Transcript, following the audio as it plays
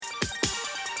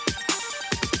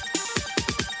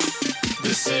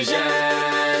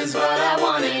Decisions, but I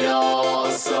want it all,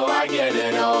 so I get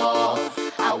it all.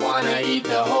 I wanna eat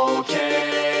the whole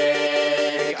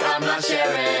cake. I'm not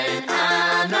sharing.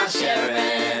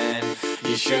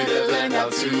 You should have learned how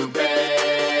to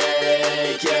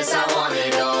bake. Yes, I want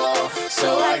it all,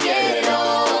 so I get it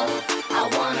all. I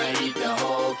wanna eat the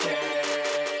whole cake.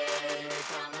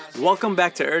 Welcome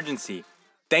back to Urgency.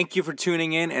 Thank you for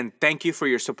tuning in and thank you for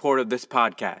your support of this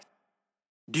podcast.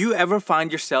 Do you ever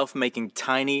find yourself making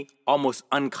tiny, almost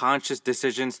unconscious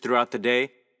decisions throughout the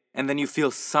day, and then you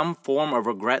feel some form of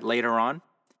regret later on?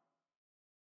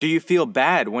 Do you feel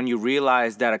bad when you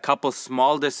realize that a couple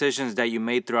small decisions that you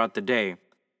made throughout the day,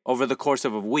 over the course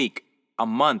of a week, a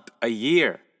month, a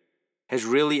year, has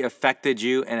really affected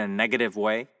you in a negative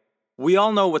way? We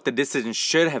all know what the decision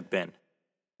should have been.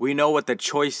 We know what the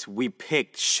choice we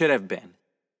picked should have been,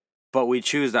 but we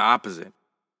choose the opposite.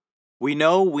 We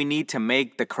know we need to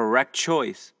make the correct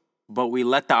choice, but we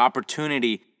let the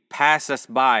opportunity pass us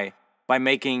by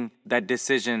making that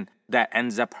decision that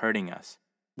ends up hurting us.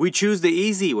 We choose the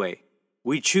easy way.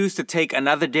 We choose to take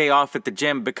another day off at the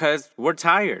gym because we're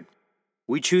tired.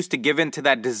 We choose to give in to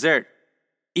that dessert,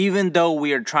 even though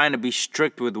we are trying to be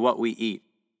strict with what we eat.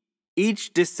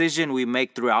 Each decision we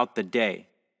make throughout the day,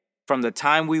 from the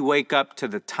time we wake up to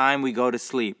the time we go to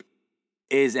sleep,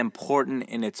 is important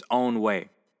in its own way.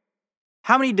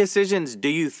 How many decisions do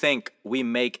you think we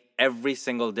make every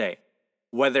single day?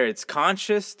 Whether it's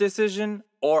conscious decision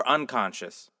or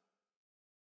unconscious?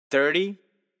 30,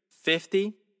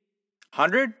 50,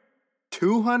 100,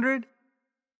 200?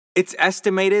 It's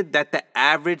estimated that the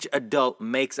average adult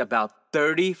makes about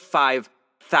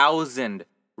 35,000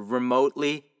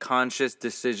 remotely conscious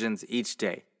decisions each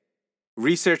day.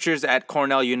 Researchers at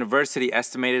Cornell University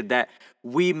estimated that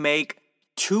we make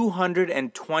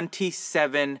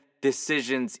 227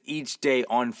 decisions each day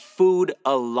on food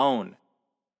alone.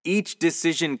 Each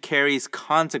decision carries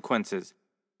consequences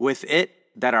with it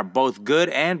that are both good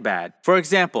and bad. For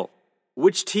example,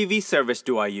 which TV service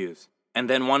do I use? And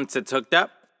then once it's hooked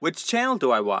up, which channel do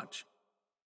I watch?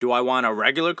 Do I want a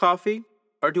regular coffee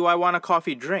or do I want a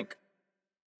coffee drink?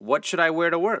 What should I wear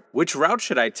to work? Which route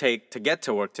should I take to get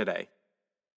to work today?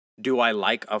 Do I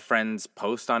like a friend's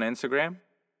post on Instagram?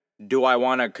 Do I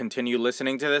want to continue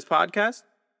listening to this podcast?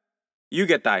 You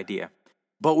get the idea.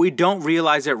 But we don't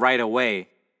realize it right away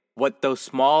what those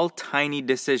small, tiny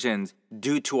decisions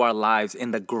do to our lives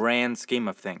in the grand scheme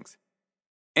of things.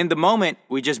 In the moment,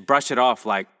 we just brush it off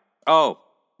like, oh,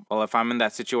 well, if I'm in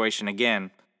that situation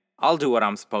again, I'll do what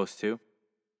I'm supposed to.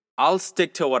 I'll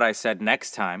stick to what I said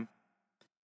next time.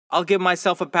 I'll give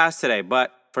myself a pass today,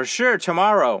 but for sure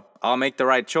tomorrow, I'll make the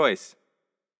right choice.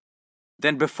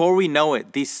 Then before we know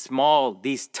it, these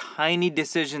tiny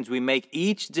decisions we make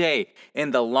each day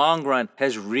in the long run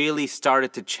has really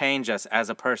started to change us as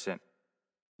a person.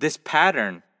 This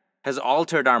pattern has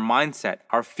altered our mindset,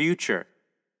 our future,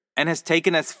 and has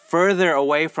taken us further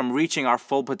away from reaching our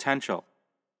full potential.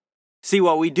 See,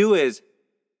 what we do is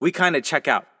we kind of check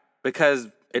out because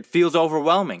it feels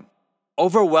overwhelming.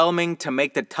 Overwhelming to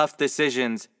make the tough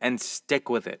decisions and stick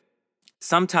with it.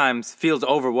 Sometimes feels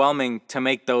overwhelming to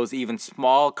make those even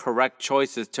small, correct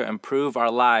choices to improve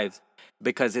our lives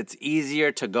because it's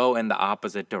easier to go in the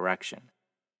opposite direction.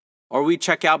 Or we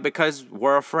check out because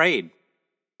we're afraid.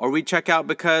 Or we check out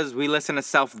because we listen to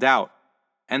self-doubt.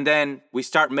 And then we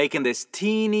start making these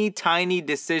teeny tiny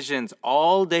decisions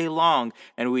all day long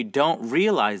and we don't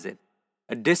realize it.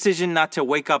 A decision not to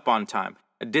wake up on time.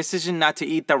 A decision not to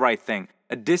eat the right thing.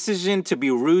 A decision to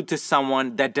be rude to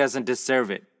someone that doesn't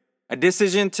deserve it. A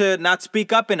decision to not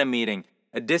speak up in a meeting.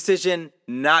 A decision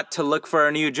not to look for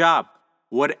a new job.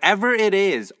 Whatever it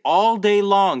is, all day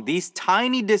long, these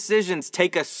tiny decisions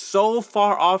take us so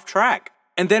far off track.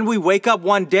 And then we wake up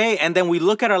one day and then we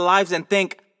look at our lives and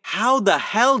think, how the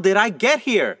hell did I get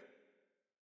here?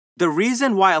 The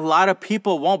reason why a lot of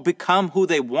people won't become who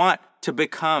they want to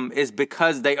become is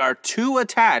because they are too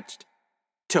attached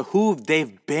to who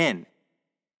they've been.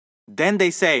 Then they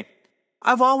say,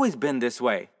 I've always been this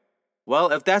way.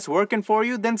 Well, if that's working for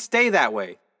you, then stay that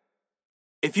way.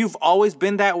 If you've always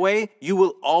been that way, you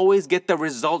will always get the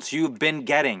results you've been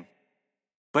getting.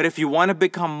 But if you want to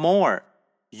become more,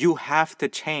 you have to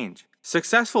change.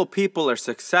 Successful people are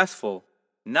successful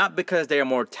not because they are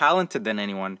more talented than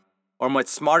anyone or much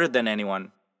smarter than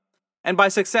anyone. And by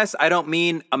success, I don't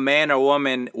mean a man or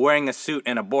woman wearing a suit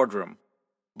in a boardroom.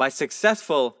 By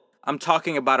successful, I'm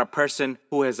talking about a person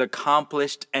who has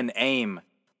accomplished an aim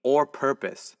or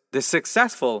purpose. The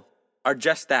successful are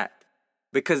just that,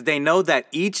 because they know that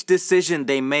each decision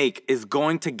they make is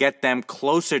going to get them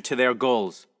closer to their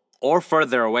goals or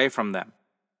further away from them.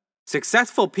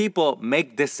 Successful people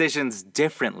make decisions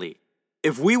differently.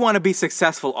 If we want to be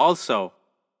successful also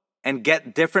and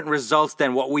get different results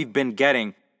than what we've been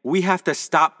getting, we have to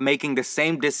stop making the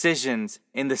same decisions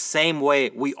in the same way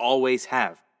we always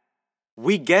have.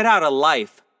 We get out of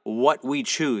life what we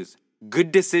choose.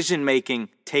 Good decision making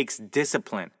takes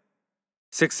discipline.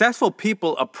 Successful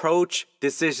people approach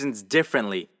decisions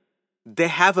differently. They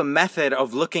have a method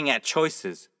of looking at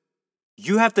choices.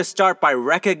 You have to start by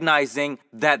recognizing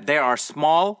that there are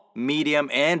small, medium,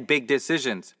 and big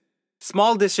decisions.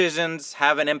 Small decisions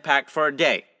have an impact for a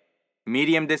day.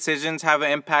 Medium decisions have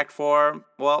an impact for,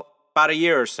 about a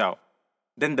year or so.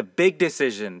 Then the big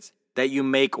decisions that you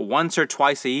make once or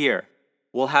twice a year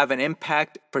will have an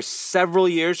impact for several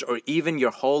years or even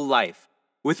your whole life.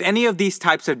 With any of these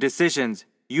types of decisions,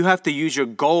 you have to use your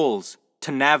goals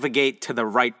to navigate to the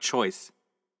right choice.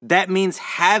 That means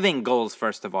having goals,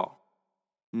 first of all.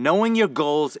 Knowing your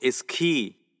goals is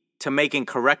key to making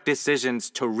correct decisions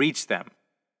to reach them.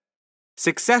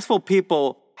 Successful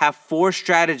people have 4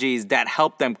 strategies that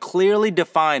help them clearly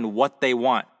define what they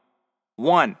want.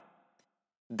 1,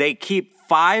 they keep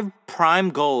 5 prime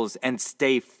goals and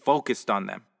stay focused on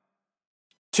them.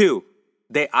 2,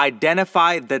 they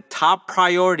identify the top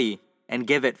priority and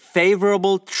give it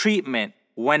favorable treatment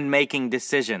when making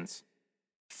decisions.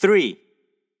 3,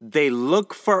 they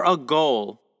look for a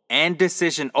goal and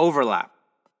decision overlap,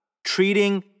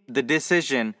 treating the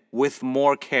decision with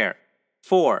more care.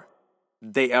 4,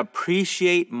 they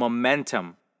appreciate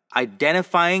momentum,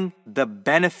 identifying the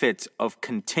benefits of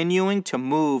continuing to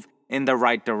move in the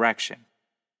right direction.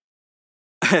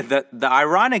 The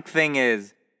ironic thing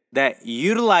is that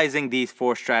utilizing these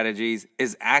 4 strategies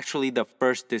is actually the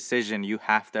first decision you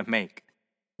have to make.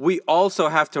 We also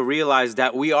have to realize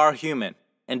that we are human,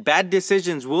 and bad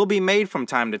decisions will be made from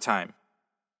time to time.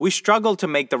 We struggle to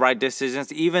make the right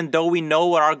decisions even though we know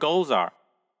what our goals are.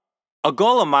 A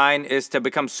goal of mine is to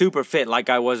become super fit like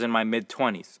I was in my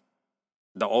mid-20s.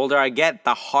 The older I get,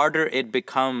 the harder it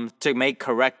becomes to make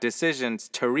correct decisions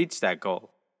to reach that goal.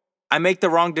 I make the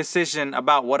wrong decision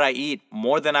about what I eat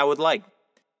more than I would like.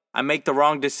 I make the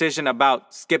wrong decision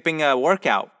about skipping a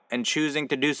workout and choosing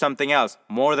to do something else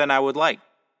more than I would like.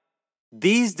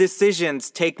 These decisions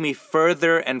take me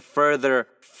further and further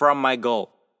from my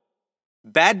goal.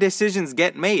 Bad decisions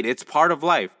get made. It's part of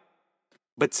life.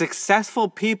 But successful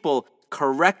people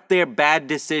correct their bad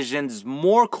decisions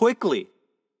more quickly.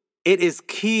 It is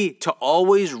key to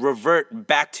always revert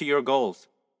back to your goals.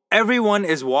 Everyone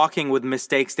is walking with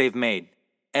mistakes they've made,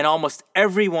 and almost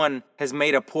everyone has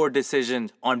made a poor decision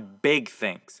on big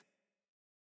things.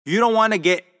 You don't want to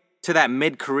get to that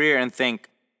mid-career and think,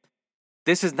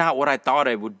 this is not what I thought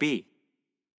it would be.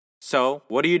 So,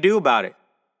 what do you do about it?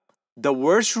 The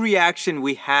worst reaction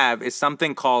we have is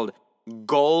something called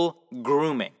goal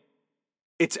grooming.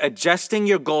 It's adjusting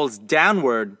your goals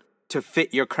downward to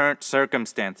fit your current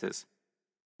circumstances.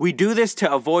 We do this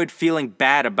to avoid feeling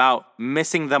bad about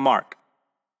missing the mark.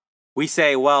 We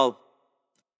say,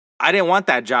 I didn't want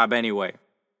that job anyway.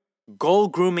 Goal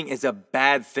grooming is a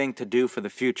bad thing to do for the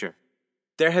future.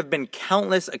 There have been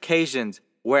countless occasions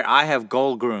where I have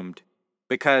goal groomed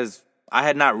because I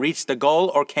had not reached the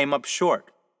goal or came up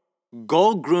short.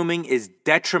 Goal grooming is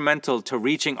detrimental to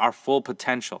reaching our full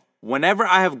potential. Whenever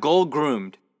I have goal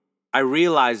groomed, I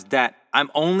realize that I'm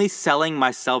only selling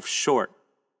myself short.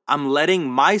 I'm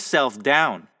letting myself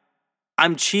down.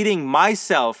 I'm cheating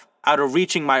myself out of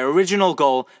reaching my original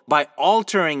goal by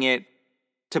altering it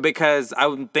to because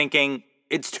I'm thinking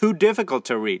it's too difficult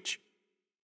to reach.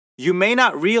 You may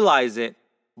not realize it,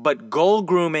 but goal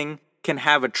grooming can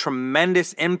have a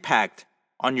tremendous impact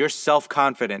on your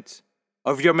self-confidence,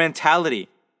 of your mentality,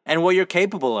 and what you're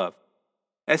capable of.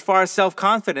 As far as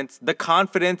self-confidence, the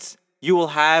confidence you will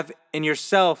have in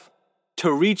yourself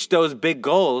to reach those big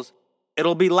goals,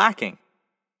 it'll be lacking.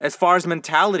 As far as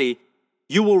mentality,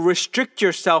 you will restrict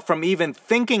yourself from even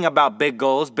thinking about big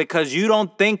goals because you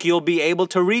don't think you'll be able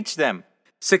to reach them.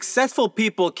 Successful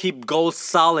people keep goals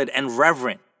solid and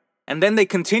reverent, and then they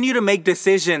continue to make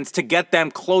decisions to get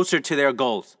them closer to their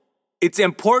goals. It's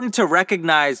important to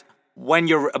recognize when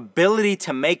your ability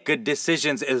to make good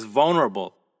decisions is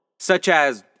vulnerable, such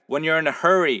as when you're in a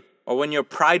hurry or when you're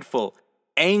prideful,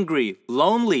 angry,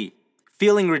 lonely,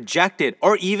 feeling rejected,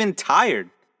 or even tired.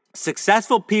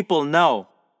 Successful people know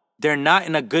they're not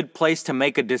in a good place to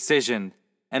make a decision,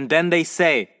 and then they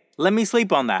say, let me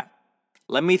sleep on that.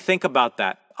 Let me think about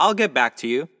that. I'll get back to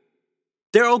you.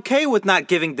 They're okay with not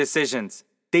giving decisions.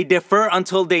 They defer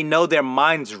until they know their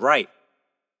mind's right.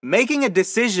 Making a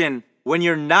decision when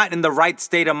you're not in the right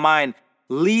state of mind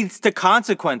leads to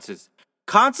consequences.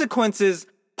 Consequences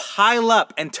pile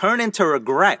up and turn into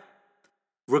regret.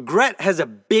 Regret has a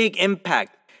big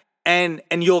impact, and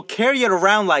you'll carry it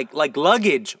around like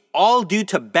luggage, all due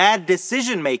to bad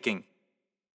decision making.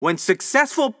 When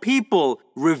successful people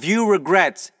review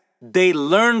regrets, they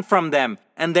learn from them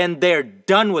and then they're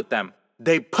done with them.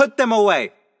 They put them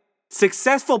away.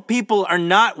 Successful people are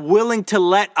not willing to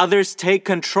let others take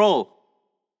control.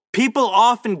 People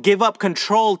often give up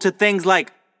control to things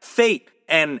like fate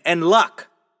and luck.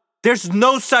 There's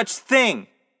no such thing.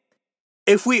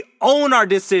 If we own our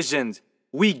decisions,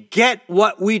 we get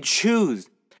what we choose.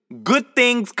 Good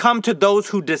things come to those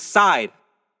who decide.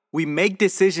 We make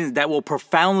decisions that will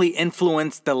profoundly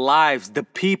influence the lives, the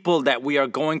people that we are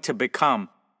going to become.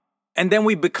 And then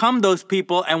we become those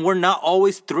people and we're not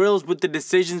always thrilled with the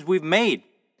decisions we've made.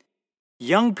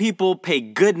 Young people pay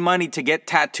good money to get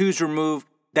tattoos removed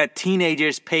that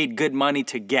teenagers paid good money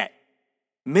to get.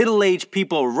 Middle-aged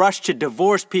people rush to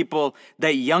divorce people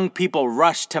that young people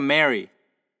rush to marry.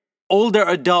 Older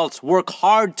adults work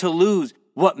hard to lose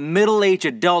what middle-aged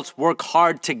adults work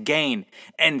hard to gain,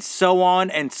 and so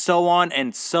on and so on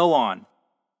and so on.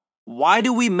 Why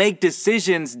do we make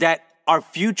decisions that our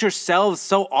future selves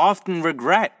so often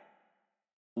regret?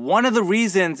 One of the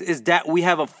reasons is that we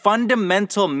have a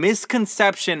fundamental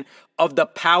misconception of the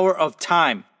power of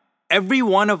time. Every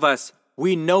one of us,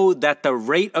 we know that the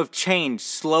rate of change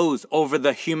slows over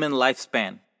the human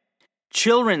lifespan.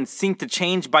 Children seem to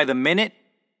change by the minute,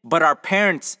 but our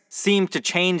parents seem to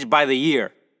change by the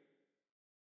year.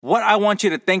 What I want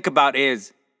you to think about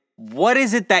is, what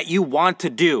is it that you want to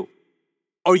do?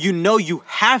 Or you know you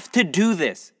have to do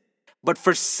this, but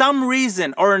for some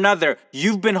reason or another,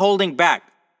 you've been holding back.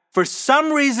 For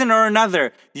some reason or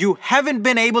another, you haven't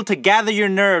been able to gather your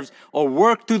nerves or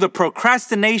work through the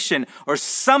procrastination or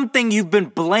something you've been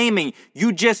blaming.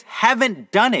 You just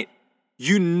haven't done it.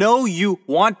 You know you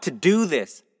want to do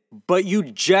this, but you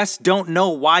just don't know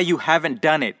why you haven't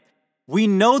done it. We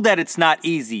know that it's not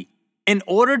easy. In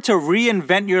order to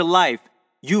reinvent your life,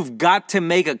 you've got to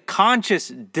make a conscious,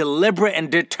 deliberate,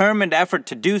 and determined effort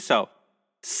to do so.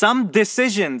 Some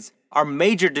decisions are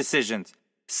major decisions.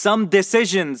 Some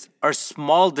decisions are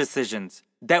small decisions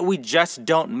that we just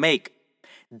don't make.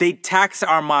 They tax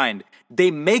our mind.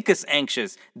 They make us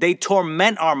anxious. They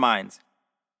torment our minds.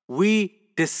 We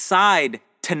decide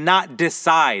to not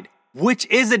decide, which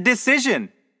is a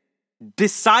decision.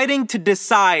 Deciding to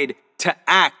decide to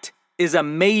act is a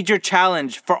major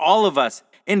challenge for all of us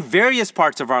in various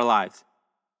parts of our lives.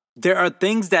 There are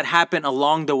things that happen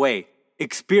along the way,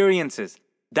 experiences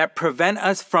that prevent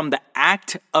us from the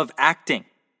act of acting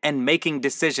and making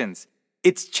decisions.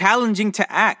 It's challenging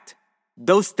to act.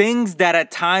 Those things that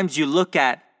at times you look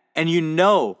at and you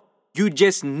know you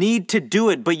just need to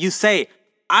do it, but you say,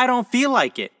 I don't feel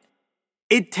like it.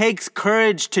 It takes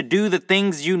courage to do the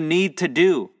things you need to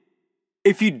do.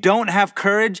 If you don't have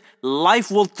courage, life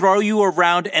will throw you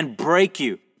around and break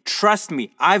you. Trust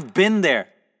me, I've been there.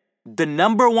 The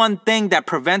number one thing that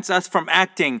prevents us from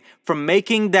acting, from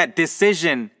making that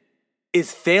decision,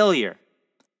 is failure.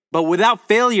 But without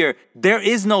failure, there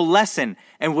is no lesson.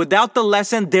 And without the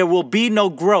lesson, there will be no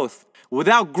growth.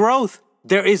 Without growth,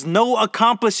 there is no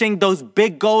accomplishing those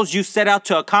big goals you set out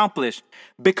to accomplish.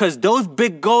 Because those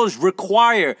big goals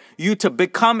require you to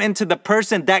become into the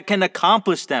person that can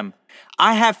accomplish them.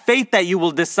 I have faith that you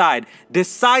will decide.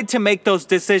 Decide to make those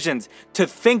decisions, to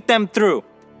think them through,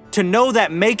 to know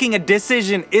that making a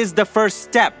decision is the first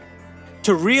step,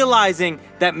 to realizing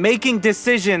that making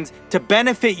decisions to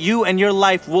benefit you and your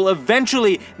life will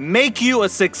eventually make you a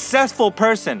successful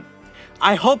person.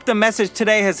 I hope the message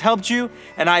today has helped you,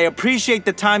 and I appreciate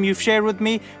the time you've shared with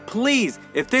me. Please,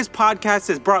 if this podcast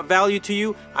has brought value to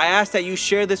you, I ask that you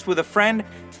share this with a friend.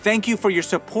 Thank you for your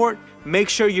support. Make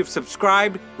sure you've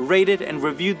subscribed, rated, and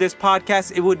reviewed this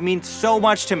podcast. It would mean so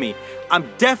much to me. I'm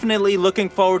definitely looking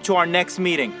forward to our next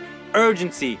meeting.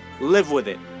 Urgency, live with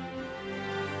it.